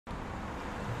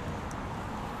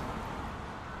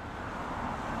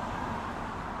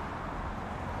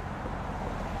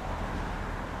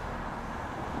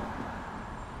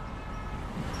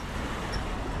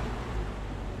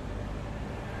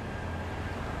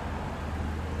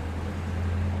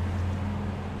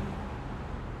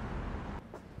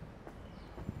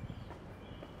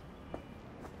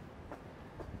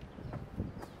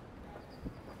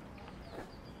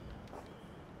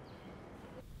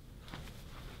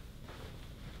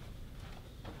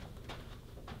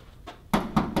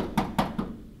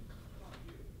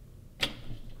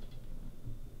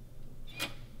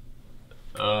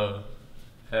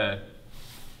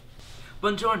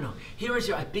Buongiorno, here is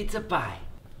your pizza pie.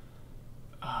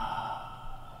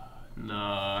 No,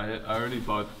 I already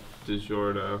bought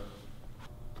Digiorno.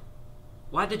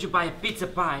 Why did you buy a pizza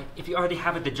pie if you already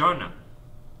have a Digiorno?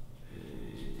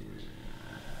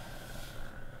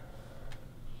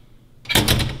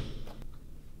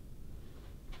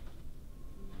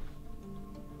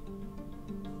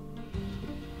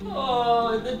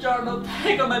 Oh, Digiorno,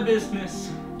 take on my business.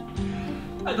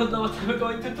 I don't know what I'm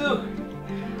going to do.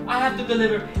 I have to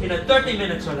deliver in 30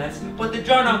 minutes or less, but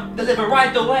Digiorno deliver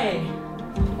right away.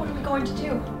 What are we going to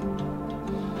do?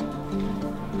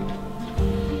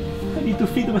 I need to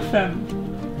feed my family.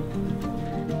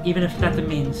 Even if that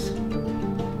means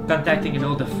contacting an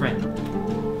older friend.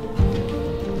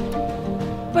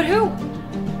 But who?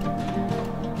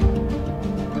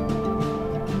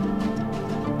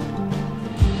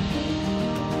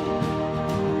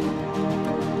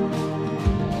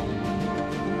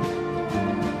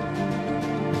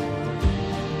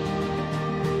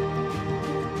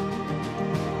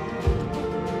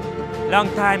 Long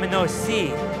time no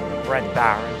see, Red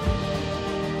Baron.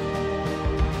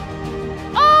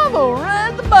 I'm a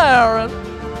Red Baron.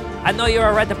 I know you're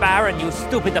a Red Baron, you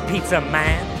stupid pizza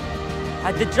man.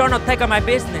 Digiorno take on my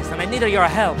business and I need your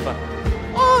help.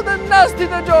 Oh, the nasty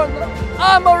Digiorno.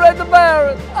 I'm a Red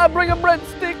Baron. I bring a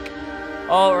breadstick.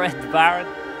 Oh, Red Baron,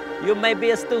 you may be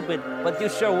a stupid, but you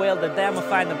sure will the damn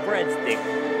fine breadstick.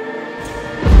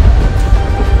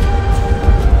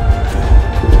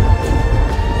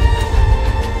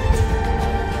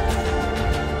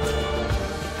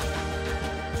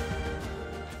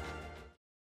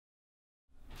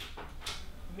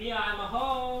 Mia, I'm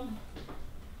home.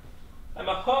 I'm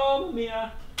home,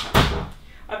 Mia.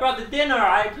 I brought the dinner,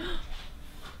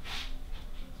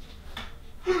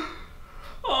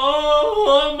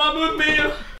 Oh, Mamma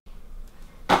Mia.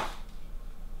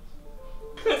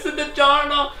 It's a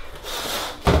Digiorno.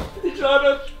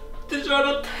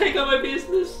 Digiorno take on my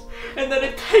business. And then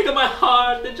it take on my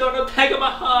heart. Digiorno take on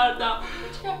my heart now.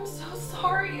 I'm so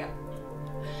sorry.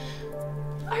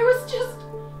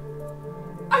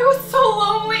 I was so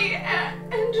lonely,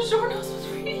 and Digiorno's was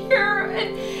right here,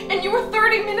 and you were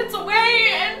 30 minutes away,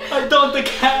 and... I don't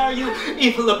care, you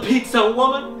evil pizza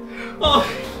woman. Oh,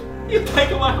 you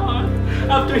take on my heart.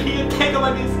 After he take on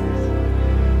my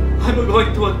business. I'm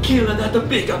going to kill that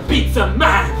big pizza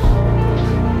man.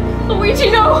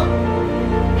 Luigi, no!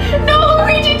 No,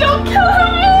 Luigi, don't kill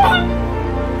him!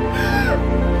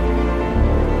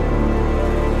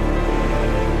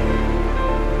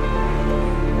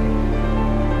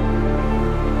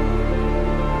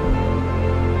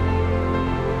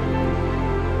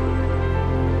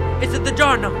 It's a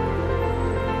Digiorno.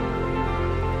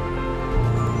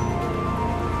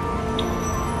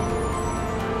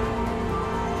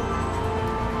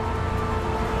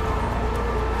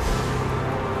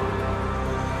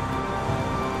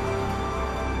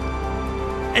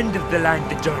 End of the line,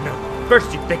 Digiorno.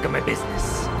 First you take on my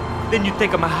business, then you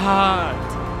take on my heart,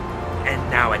 and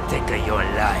now I take on your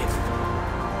life.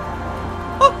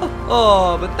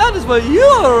 Oh, but that is where you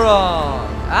are wrong.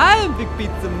 I am Big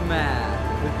Pizza Man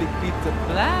with Big Pizza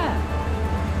Plan.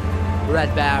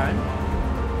 Red Baron.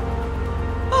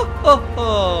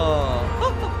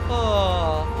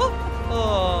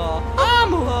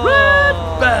 I'm a Red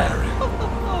Baron.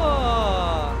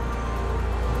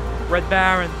 Red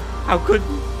Baron, how could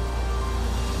you?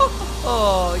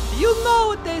 Oh, you know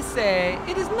what they say.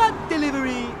 It is not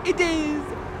delivery, it is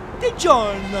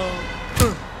Digiorno.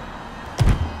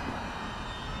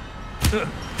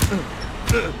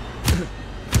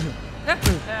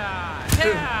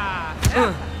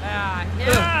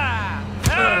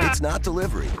 It's not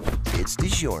delivery, it's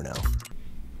Digiorno.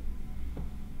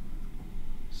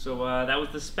 So, that was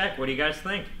the spec. What do you guys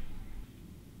think?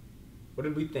 What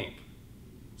did we think?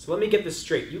 So let me get this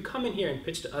straight. You come in here and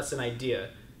pitch to us an idea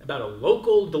about a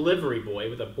local delivery boy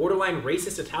with a borderline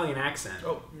racist Italian accent.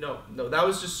 Oh, no, that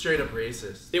was just straight up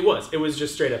racist. It was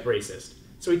just straight up racist.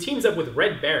 So he teams up with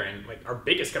Red Baron, like our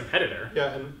biggest competitor.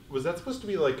 Yeah, and was that supposed to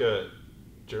be like a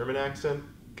German accent?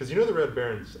 Because you know the Red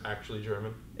Baron's actually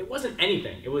German. It wasn't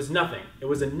anything. It was nothing. It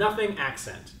was a nothing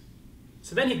accent.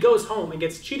 So then he goes home and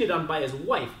gets cheated on by his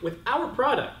wife with our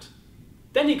product.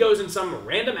 Then he goes in some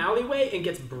random alleyway and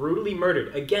gets brutally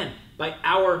murdered, again, by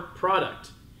our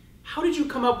product. How did you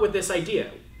come up with this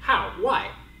idea? How?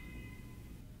 Why?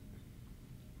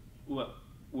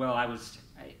 Well, I was...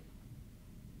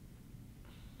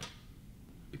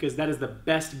 Because that is the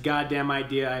best goddamn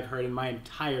idea I've heard in my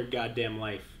entire goddamn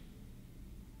life.